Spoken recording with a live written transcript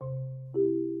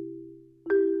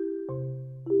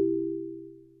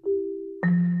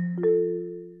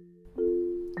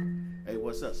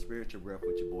What's up, Spiritual Breath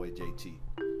with your boy JT.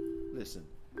 Listen,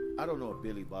 I don't know if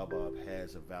Billie BoBBah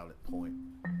has a valid point,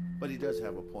 but he does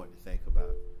have a point to think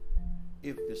about.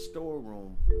 If the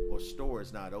storeroom or store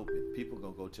is not open, people are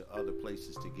going to go to other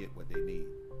places to get what they need.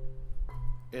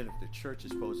 And if the church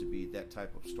is supposed to be that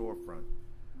type of storefront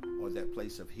or that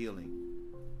place of healing,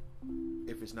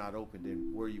 if it's not open, then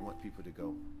where you want people to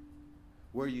go?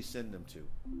 Where you send them to?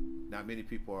 Not many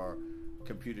people are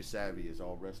computer savvy as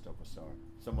all rest of us are.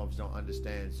 Some of us don't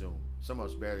understand Zoom. Some of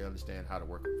us barely understand how to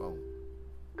work a phone.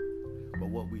 But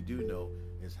what we do know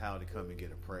is how to come and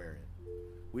get a prayer in.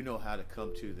 We know how to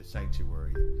come to the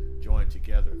sanctuary, join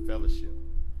together, fellowship,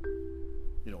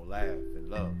 laugh and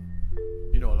love.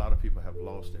 A lot of people have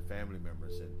lost their family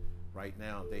members, and right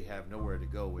now they have nowhere to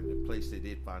go, and the place they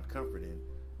did find comfort in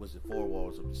was the four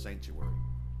walls of the sanctuary.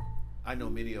 I know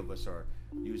many of us are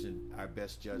using our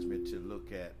best judgment to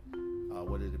look at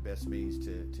what are the best means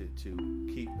to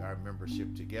keep our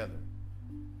membership together.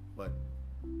 But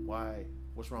why?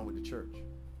 What's wrong with the church?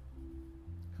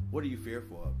 What are you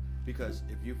fearful of? Because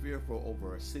if you're fearful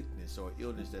over a sickness or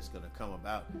illness that's going to come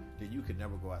about, then you can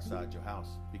never go outside your house,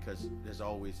 because there's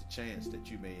always a chance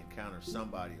that you may encounter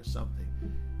somebody or something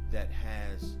that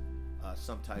has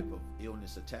some type of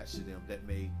illness attached to them that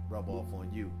may rub off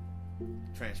on you,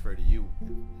 transfer to you,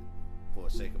 for the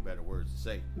sake of better words to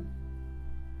say.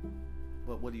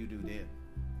 But what do you do then?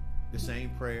 The same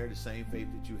prayer, the same faith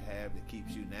that you have that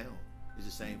keeps you now is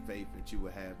the same faith that you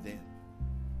will have then.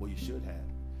 Well, you should have.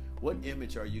 What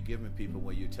image are you giving people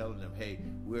when you're telling them, hey,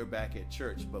 we're back at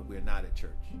church, but we're not at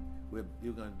church?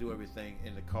 You're going to do everything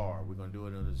in the car. We're going to do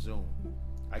it on the Zoom.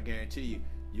 I guarantee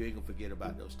you ain't going to forget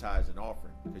about those tithes and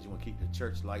offering, because you want to keep the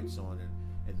church lights on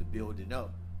and the building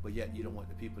up. But yet you don't want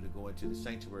the people to go into the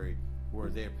sanctuary where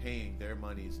they're paying their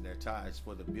monies and their tithes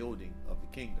for the building of the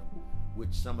kingdom,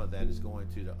 which some of that is going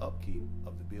to the upkeep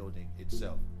of the building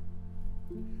itself.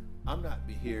 I'm not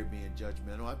here being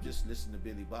judgmental. I'm just listening to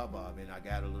Billie BoBBah, and I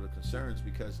got a little concerns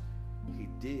because he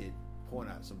did point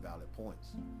out some valid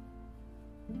points.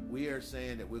 We are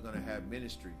saying that we're going to have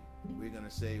ministry. We're going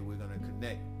to say we're going to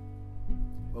connect,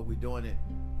 but we're doing it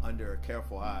under a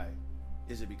careful eye.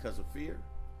 Is it because of fear,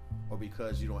 or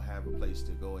because you don't have a place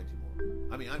to go anymore?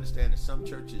 I mean, I understand that some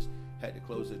churches had to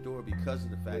close their door because of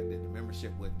the fact that the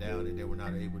membership went down and they were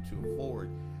not able to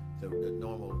afford the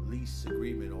normal lease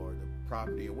agreement or the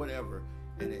property or whatever,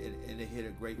 and they hit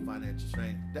a great financial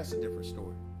strain. That's a different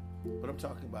story. But I'm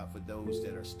talking about for those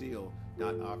that are still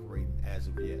not operating as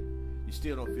of yet. You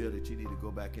still don't feel that you need to go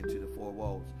back into the four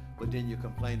walls, but then you're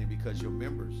complaining because your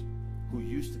members who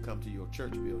used to come to your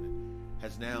church building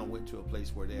has now went to a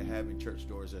place where they're having church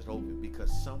doors that's open,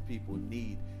 because some people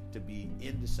need to be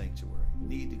in the sanctuary,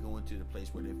 need to go into the place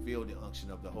where they feel the unction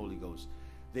of the Holy Ghost.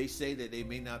 They say that they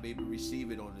may not be able to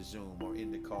receive it on the Zoom or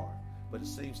in the car, but it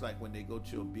seems like when they go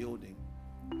to a building,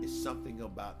 it's something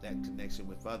about that connection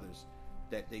with others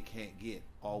that they can't get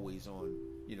always on,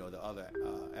 the other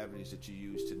avenues that you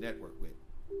use to network with.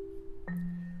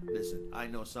 Listen, I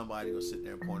know somebody will sit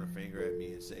there and point a finger at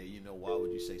me and say, why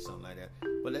would you say something like that?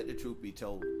 But let the truth be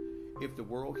told. If the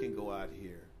world can go out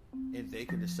here and they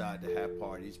can decide to have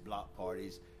parties, block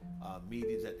parties,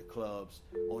 meetings at the clubs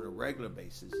on a regular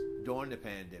basis during the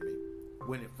pandemic,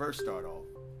 when it first started off,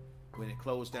 when it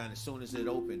closed down, as soon as it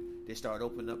opened, they start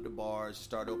opening up the bars,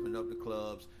 start opening up the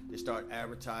clubs, they start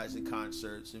advertising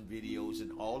concerts and videos,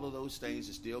 and all of those things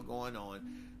are still going on.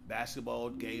 Basketball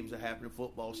games are happening,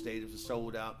 football stadiums are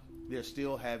sold out. They're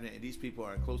still having it, and these people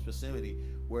are in close proximity,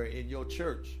 where in your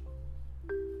church,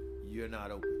 you're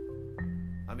not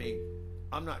open. I mean,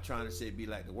 I'm not trying to say be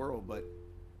like the world, but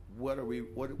what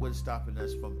is stopping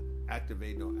us from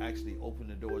activating or actually opening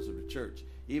the doors of the church,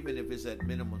 even if it's at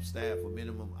minimum staff or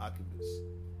minimum occupants?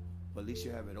 But at least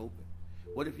you have it open.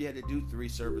 What if you had to do 3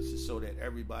 services so that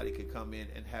everybody could come in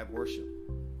and have worship?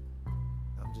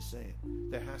 I'm just saying,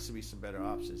 there has to be some better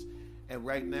options. And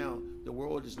right now, the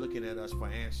world is looking at us for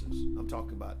answers. I'm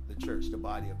talking about the church, the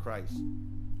body of Christ.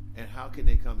 And how can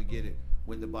they come and get it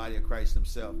when the body of Christ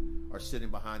themselves are sitting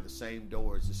behind the same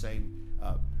doors, the same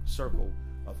circle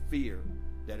of fear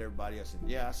that everybody else is?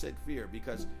 Yeah, I said fear,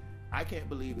 because I can't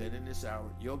believe that in this hour,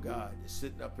 your God is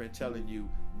sitting up here and telling you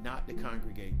not to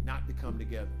congregate, not to come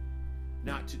together,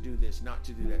 not to do this, not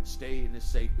to do that. Stay in this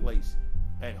safe place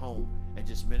at home and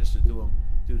just minister through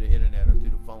the internet or through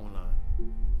the phone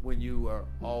line when you are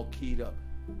all keyed up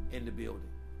in the building.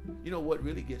 What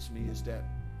really gets me is that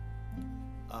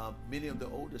many of the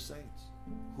older saints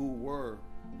who were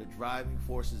the driving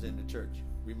forces in the church,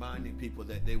 reminding people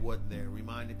that they wasn't there,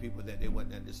 reminding people that they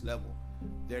wasn't at this level,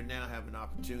 they're now having an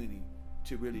opportunity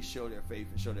to really show their faith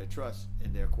and show their trust,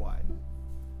 and they're quiet.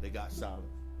 They got silent.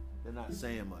 They're not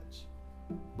saying much.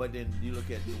 But then you look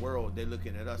at the world, they're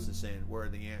looking at us and saying, where are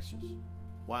the answers?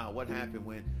 Wow, what happened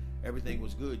when everything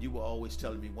was good? You were always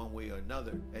telling me one way or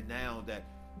another. And now that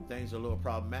things are a little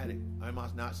problematic, am I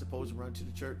not supposed to run to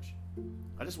the church?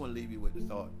 I just want to leave you with the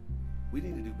thought. We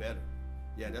need to do better.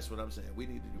 Yeah, that's what I'm saying. We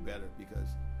need to do better because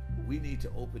we need to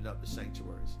open up the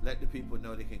sanctuaries. Let the people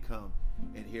know they can come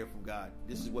and hear from God.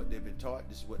 This is what they've been taught.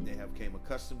 This is what they have came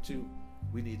accustomed to.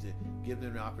 We need to give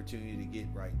them the opportunity to get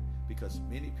right because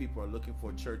many people are looking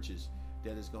for churches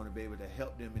that is going to be able to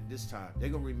help them in this time. They're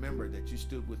going to remember that you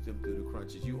stood with them through the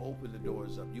crunches. You opened the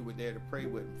doors up. You were there to pray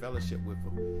with them, fellowship with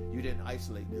them. You didn't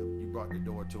isolate them. You brought the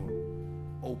door to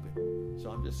them open.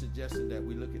 So I'm just suggesting that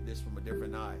we look at this from a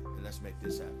different eye and let's make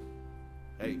this happen.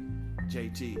 Hey,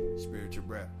 JT, spiritual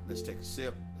breath. Let's take a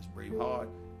sip. Let's breathe hard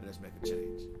and let's make a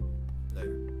change.